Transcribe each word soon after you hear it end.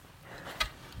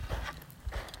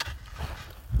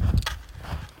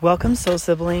Welcome, Soul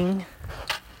Sibling.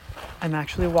 I'm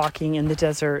actually walking in the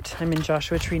desert. I'm in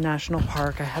Joshua Tree National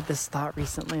Park. I had this thought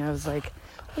recently. I was like,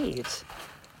 wait,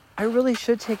 I really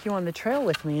should take you on the trail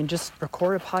with me and just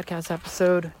record a podcast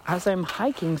episode as I'm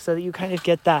hiking so that you kind of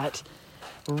get that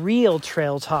real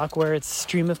trail talk where it's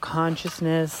stream of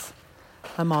consciousness.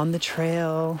 I'm on the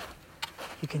trail.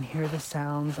 You can hear the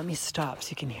sounds. Let me stop so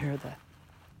you can hear the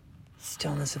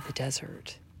stillness of the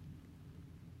desert.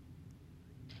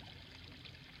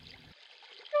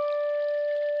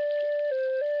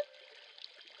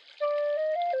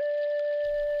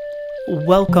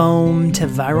 Welcome to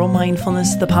Viral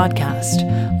Mindfulness, the podcast.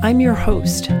 I'm your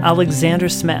host, Alexander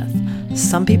Smith.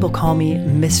 Some people call me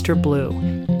Mr.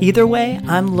 Blue. Either way,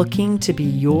 I'm looking to be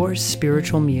your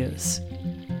spiritual muse.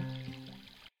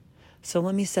 So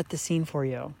let me set the scene for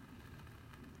you.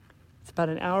 It's about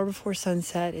an hour before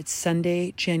sunset. It's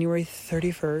Sunday, January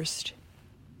 31st.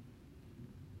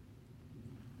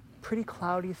 Pretty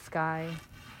cloudy sky.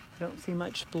 Don't see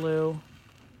much blue.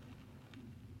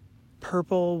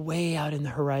 Purple way out in the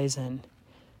horizon.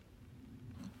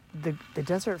 The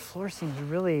desert floor seems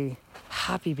really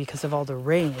happy because of all the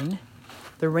rain.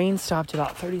 The rain stopped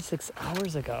about 36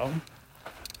 hours ago.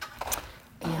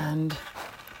 And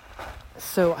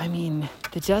so,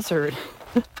 the desert,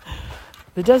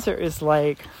 the desert is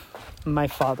like my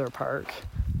father park.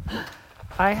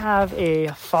 I have a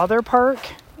father park,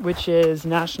 which is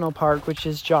National Park, which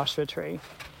is Joshua Tree.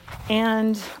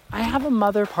 And I have a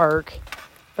mother park,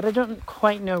 but I don't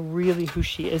quite know really who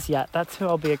she is yet. That's who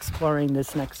I'll be exploring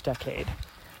this next decade.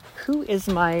 Who is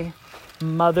my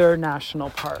mother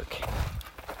national park?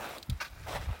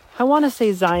 I want to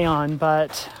say Zion,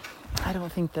 but I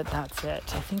don't think that that's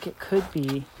it. I think it could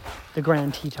be the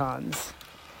Grand Tetons.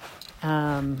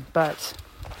 But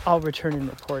I'll return and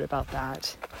report about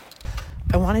that.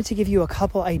 I wanted to give you a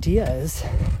couple ideas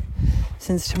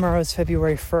since tomorrow's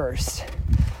February 1st.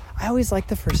 I always like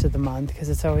the first of the month because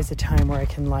it's always a time where I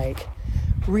can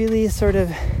really sort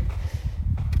of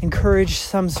encourage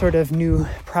some sort of new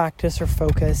practice or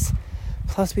focus.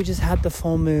 Plus we just had the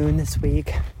full moon this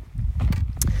week.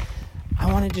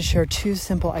 I wanted to share two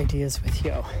simple ideas with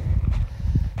you.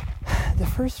 The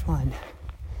first one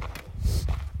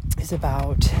is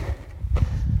about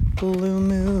blue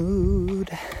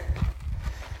mood.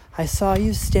 I saw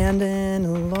you standing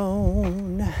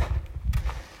alone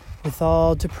with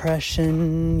all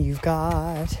depression you've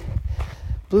got.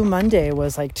 Blue Monday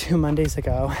was 2 Mondays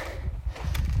ago.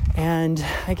 And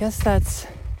I guess that's,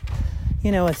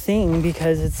 a thing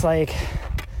because it's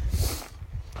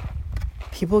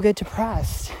people get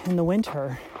depressed in the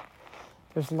winter.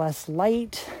 There's less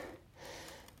light.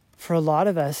 For a lot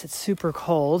of us, it's super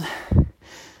cold.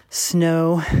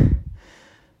 Snow,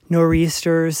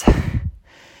 nor'easters,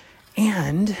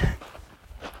 and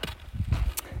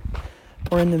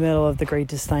we're in the middle of the Great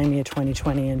Dysthymia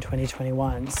 2020 and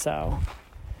 2021, so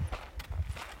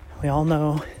we all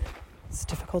know it's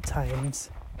difficult times.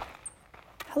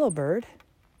 Hello, bird.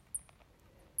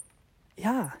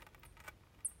 Yeah.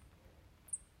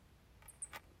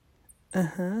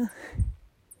 Uh-huh.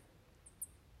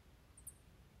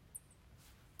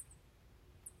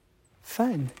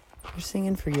 Fun. They're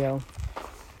singing for you.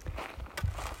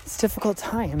 It's difficult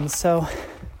times, so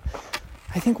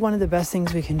I think one of the best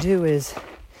things we can do is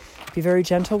be very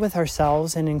gentle with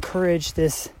ourselves and encourage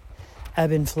this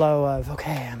ebb and flow of,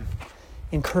 I'm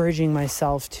encouraging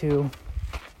myself to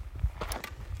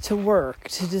work,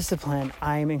 to discipline.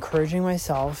 I'm encouraging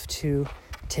myself to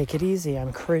take it easy. I'm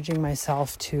encouraging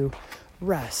myself to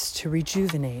rest, to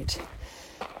rejuvenate.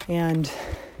 And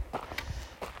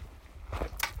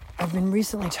I've been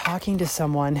recently talking to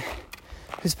someone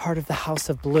who's part of the House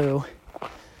of Blue.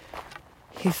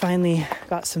 He finally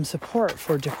got some support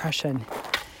for depression.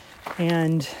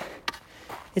 And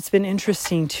it's been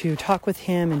interesting to talk with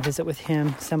him and visit with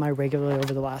him semi-regularly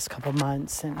over the last couple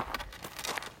months. And,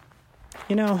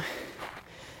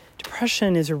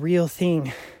 depression is a real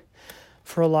thing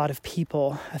for a lot of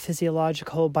people, a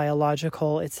physiological,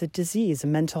 biological, it's a disease, a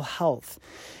mental health.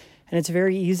 And it's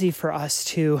very easy for us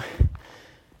to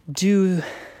do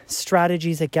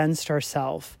strategies against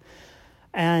ourselves.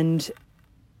 And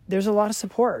there's a lot of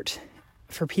support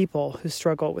for people who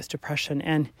struggle with depression.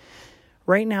 And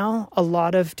right now, a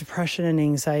lot of depression and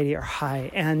anxiety are high.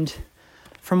 And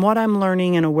from what I'm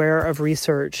learning and aware of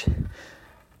research,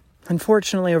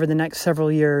 unfortunately, over the next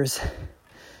several years,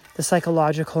 the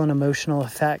psychological and emotional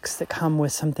effects that come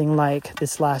with something like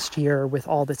this last year with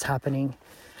all that's happening,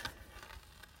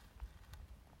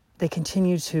 they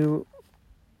continue to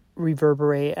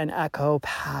reverberate and echo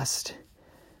past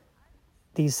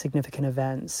these significant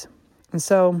events. And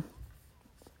so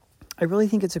I really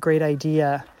think it's a great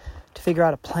idea to figure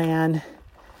out a plan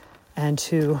and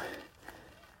to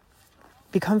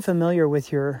become familiar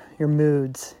with your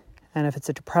moods. And if it's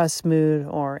a depressed mood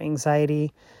or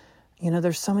anxiety,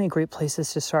 there's so many great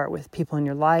places to start with people in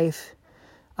your life,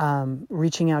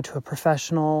 reaching out to a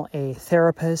professional, a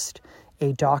therapist,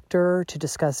 a doctor to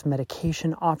discuss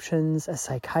medication options, a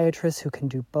psychiatrist who can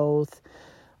do both.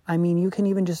 I mean, you can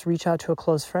even just reach out to a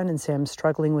close friend and say, I'm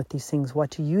struggling with these things.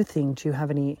 What do you think? Do you have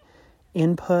any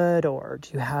input, or do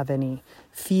you have any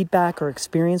feedback or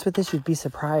experience with this? You'd be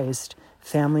surprised.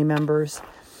 Family members.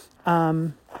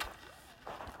 I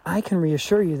can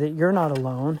reassure you that you're not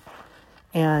alone.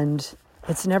 And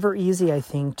it's never easy, I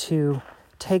think, to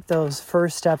take those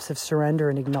first steps of surrender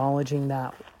and acknowledging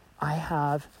that I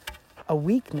have a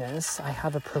weakness, I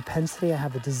have a propensity, I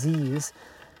have a disease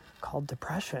called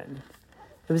depression.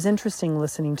 It was interesting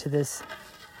listening to this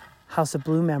House of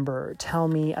Blue member tell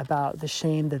me about the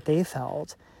shame that they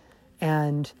felt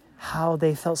and how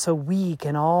they felt so weak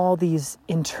and all these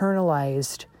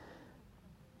internalized,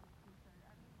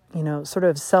 sort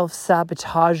of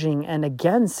self-sabotaging and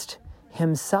against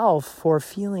himself for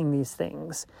feeling these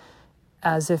things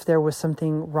as if there was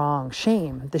something wrong.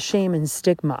 The shame and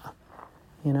stigma,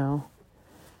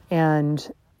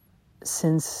 And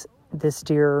since this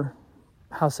dear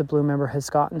House of Blue member has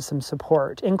gotten some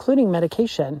support, including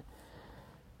medication,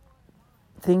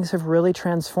 things have really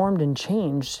transformed and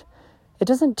changed. It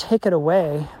doesn't take it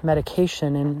away,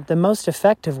 medication, and the most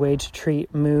effective way to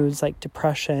treat moods like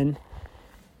depression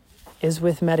is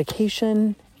with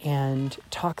medication and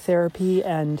talk therapy,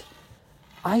 and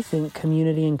I think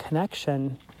community and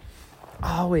connection.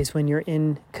 Always when you're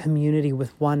in community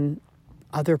with one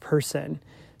other person,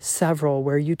 several,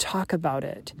 where you talk about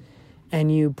it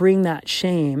and you bring that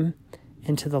shame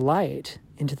into the light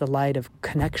of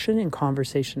connection and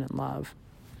conversation and love.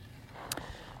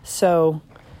 So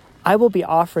I will be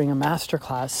offering a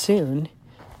masterclass soon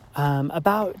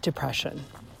about depression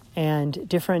and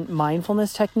different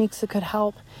mindfulness techniques that could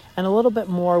help, and a little bit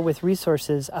more with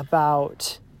resources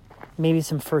about maybe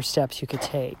some first steps you could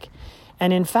take.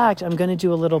 And in fact, I'm going to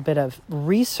do a little bit of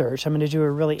research. I'm going to do a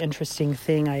really interesting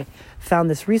thing. I found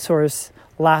this resource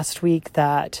last week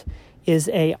that is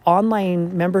a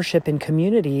online membership and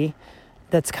community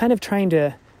that's kind of trying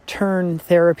to turn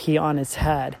therapy on its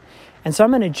head. And so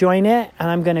I'm going to join it, and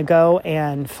I'm going to go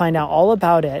and find out all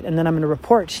about it. And then I'm going to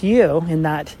report to you in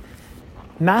that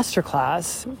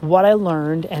masterclass what I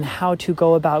learned and how to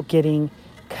go about getting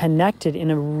connected in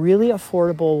a really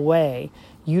affordable way,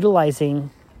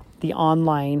 utilizing the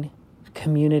online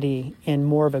community in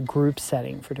more of a group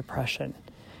setting for depression.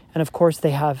 And of course,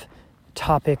 they have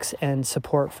topics and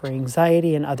support for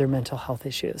anxiety and other mental health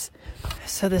issues.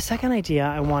 So the second idea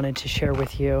I wanted to share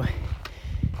with you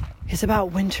is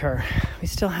about winter. We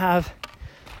still have,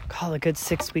 a good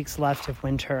 6 weeks left of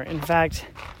winter. In fact,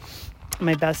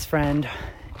 my best friend,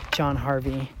 John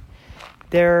Harvey,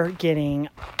 they're getting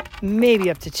maybe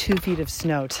up to 2 feet of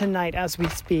snow tonight as we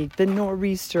speak, the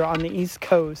nor'easter on the East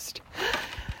Coast.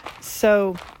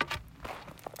 So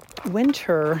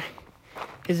winter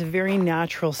is a very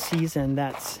natural season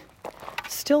that's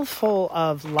still full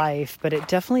of life, but it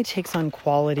definitely takes on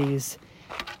qualities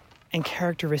and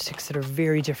characteristics that are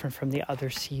very different from the other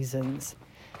seasons.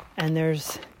 And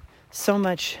there's so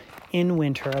much in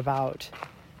winter about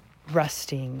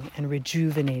resting and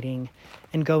rejuvenating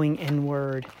and going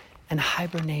inward and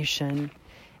hibernation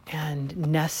and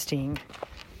nesting.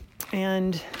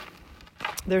 And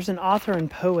there's an author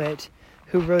and poet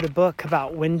who wrote a book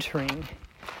about wintering.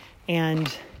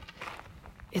 And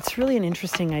it's really an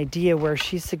interesting idea where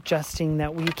she's suggesting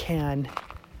that we can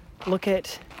look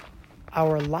at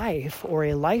our life or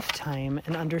a lifetime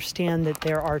and understand that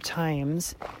there are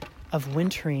times of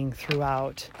wintering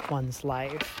throughout one's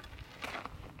life.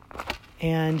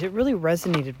 And it really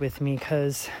resonated with me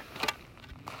because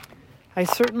I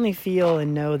certainly feel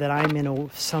and know that I'm in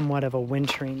somewhat of a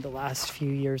wintering the last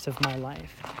few years of my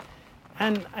life.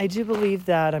 And I do believe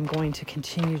that I'm going to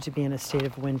continue to be in a state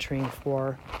of wintering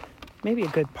for maybe a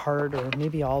good part or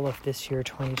maybe all of this year,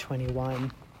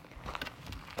 2021.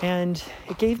 And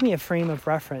it gave me a frame of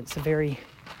reference, a very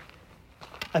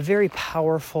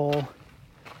powerful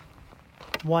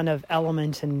one of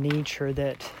element and nature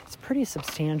that is pretty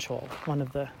substantial, one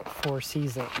of the 4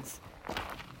 seasons.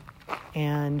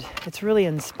 And it's really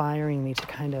inspiring me to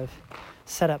kind of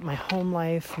set up my home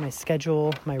life, my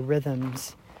schedule, my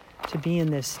rhythms to be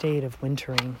in this state of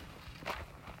wintering.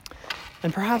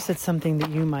 And perhaps it's something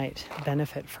that you might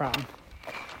benefit from.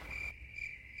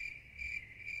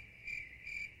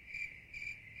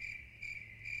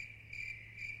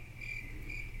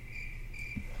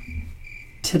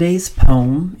 Today's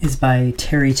poem is by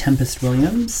Terry Tempest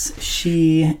Williams.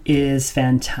 She is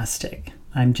fantastic.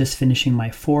 I'm just finishing my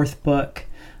 4th book.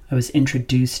 I was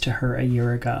introduced to her a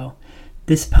year ago.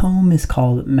 This poem is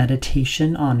called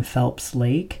Meditation on Phelps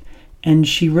Lake, and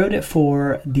she wrote it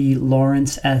for the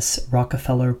Lawrence S.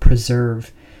 Rockefeller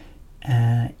Preserve,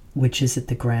 which is at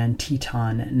the Grand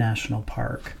Teton National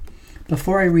Park.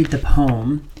 Before I read the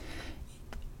poem,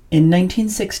 in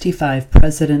 1965,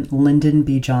 President Lyndon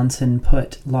B. Johnson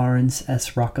put Lawrence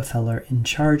S. Rockefeller in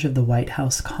charge of the White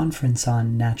House Conference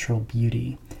on Natural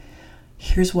Beauty.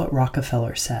 Here's what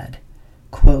Rockefeller said,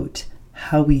 quote,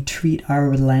 "How we treat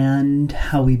our land,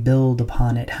 how we build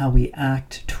upon it, how we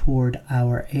act toward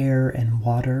our air and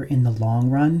water in the long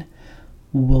run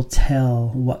will tell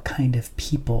what kind of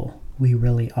people we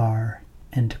really are,"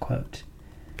 end quote.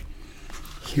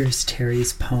 Here's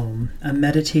Terry's poem, A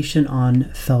Meditation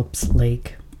on Phelps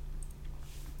Lake.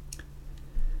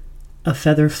 A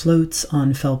feather floats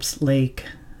on Phelps Lake,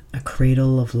 a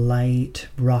cradle of light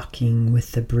rocking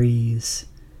with the breeze.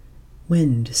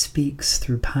 Wind speaks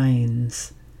through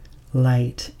pines,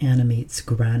 light animates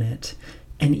granite,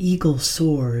 an eagle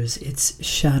soars, its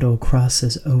shadow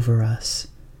crosses over us.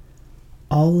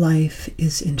 All life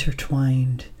is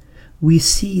intertwined. We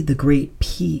see the great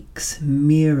peaks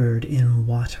mirrored in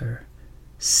water,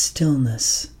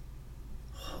 stillness,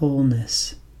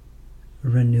 wholeness,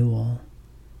 renewal.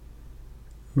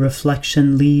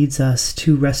 Reflection leads us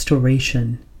to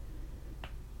restoration.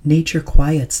 Nature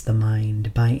quiets the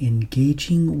mind by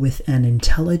engaging with an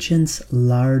intelligence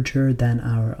larger than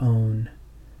our own.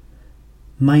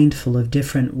 Mindful of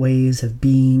different ways of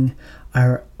being,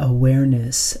 our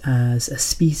awareness as a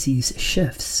species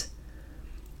shifts.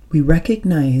 We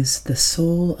recognize the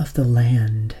soul of the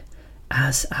land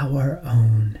as our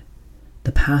own.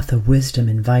 The path of wisdom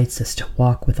invites us to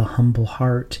walk with a humble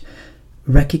heart,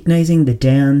 recognizing the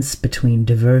dance between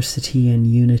diversity and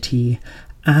unity,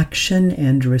 action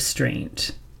and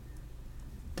restraint.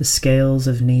 The scales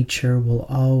of nature will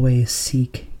always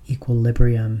seek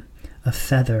equilibrium. A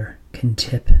feather can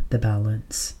tip the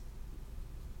balance.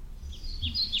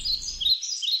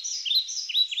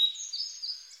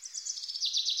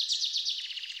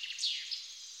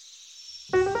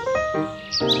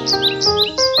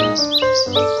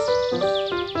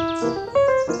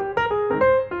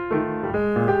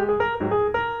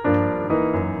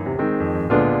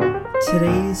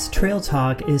 Today's Trail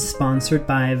Talk is sponsored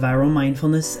by Viral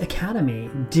Mindfulness Academy.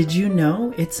 Did you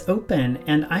know it's open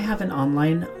and I have an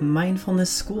online mindfulness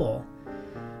school?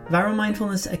 Viral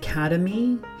Mindfulness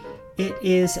Academy, it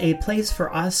is a place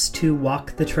for us to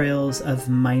walk the trails of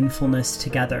mindfulness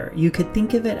together. You could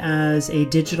think of it as a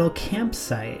digital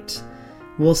campsite.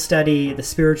 We'll study the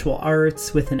spiritual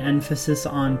arts with an emphasis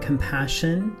on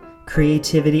compassion,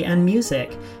 creativity, and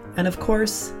music. And of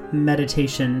course,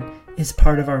 meditation is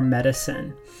part of our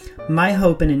medicine. My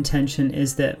hope and intention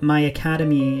is that my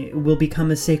academy will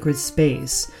become a sacred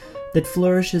space that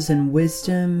flourishes in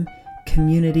wisdom,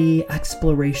 community,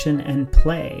 exploration, and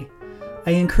play.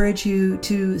 I encourage you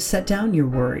to set down your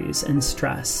worries and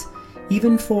stress,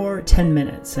 even for 10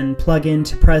 minutes, and plug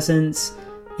into presence,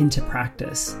 into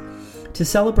practice. To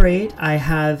celebrate, I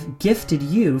have gifted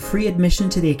you free admission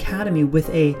to the Academy with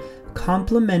a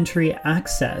complimentary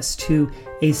access to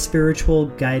a spiritual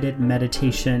guided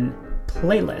meditation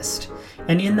playlist.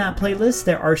 And in that playlist,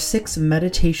 there are 6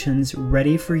 meditations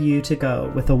ready for you to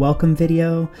go with a welcome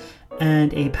video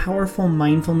and a powerful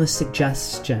mindfulness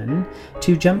suggestion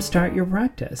to jumpstart your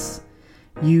practice.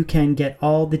 You can get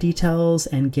all the details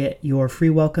and get your free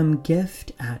welcome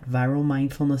gift at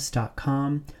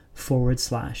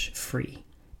viralmindfulness.com/free.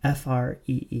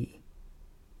 FREE.